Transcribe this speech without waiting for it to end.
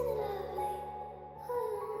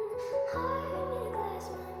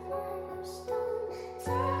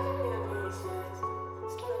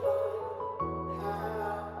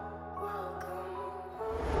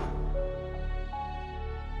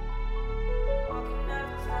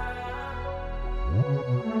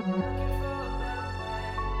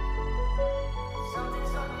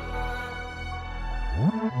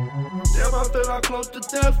Damn, I feel I'm close to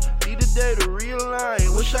death. Need a day to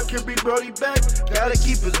realign. Wish I could bring Brody back. Gotta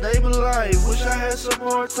keep his name alive. Wish I had some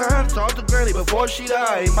more time. Talk to Granny before she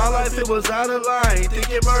died. My life, it was out of line.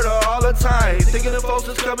 Thinking murder all the time. Thinking the folks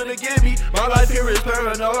is coming to get me. My life here is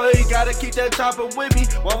paranoid. Gotta keep that chopper with me.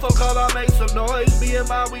 One phone call, I'll make some noise. Me and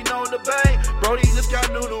mine, we known to bang. Brody just got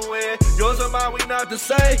new to win. Yours and mine, we not the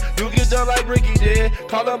same. You get done like Ricky did.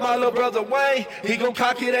 Call up my little brother Wayne. He gon'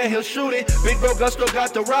 cock it and he'll shoot it. Big bro Gusto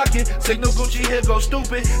got the rocket. Signal Gucci, here go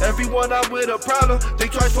stupid. Everyone out with a problem.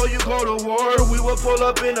 Think twice before you go to war. We will pull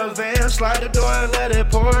up in a van, slide the door and let it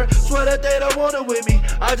pour. Swear that they don't want it with me.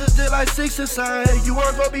 I just did like 6 inside. You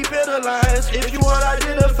weren't gonna be penalized if you weren't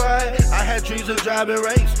identified. I had dreams of driving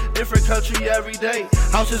ranks, different country every day.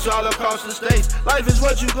 Houses all across the states. Life is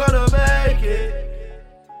what you gonna make it.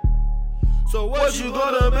 So what you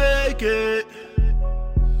gonna make it?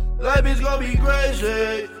 Life is gonna be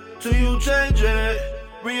crazy till you change it,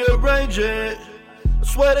 rearrange it. I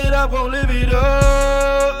swear that I'm gon' live it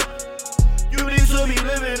up. You need to be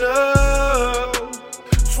living up.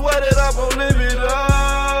 Swear that I'm gon' live it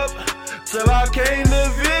up till I can't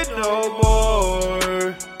live it no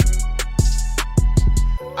more.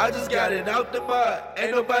 I just got it out the mud.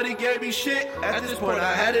 Ain't nobody gave me shit. At this point,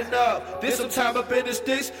 I had enough. Did some time up in the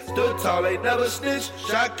sticks. Stood tall, ain't never snitch.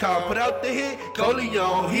 Shot call, put out the hit. Go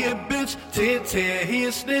Leon, he a bitch. 10-10, he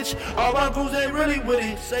a snitch. All my crews ain't really with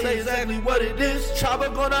it. Say exactly what it is. Chopper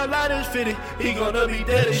gonna line his fitted. He gonna be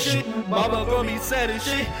dead as shit. Mama gonna be sad as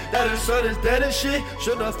shit. That his son is dead as shit.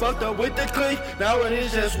 Should've fucked up with the clique. Now it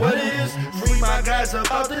is just what it is. Free my guys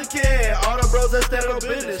about the kid. All the bros that stand on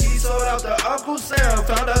business. He sold out the Uncle Sam.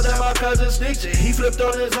 Found out that my cousin snitched it. He flipped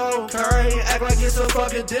on his own kind. Act like it's a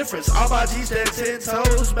fucking difference. All my G's stand 10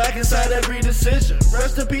 toes. Back inside every decision.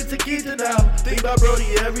 Rest in peace to Keita now. Think about Brody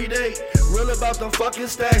every day. Real about the fucking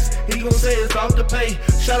stacks. He gon' say it's about to pay.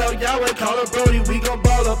 Shout out Yahweh, call him Brody. We gon'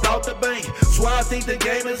 ball up out the bank. Swear I think the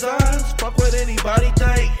game is ours. Fuck what anybody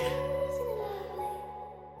think.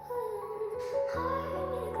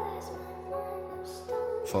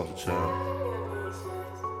 Fuck the child.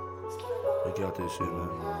 We got this shit,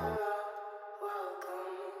 man.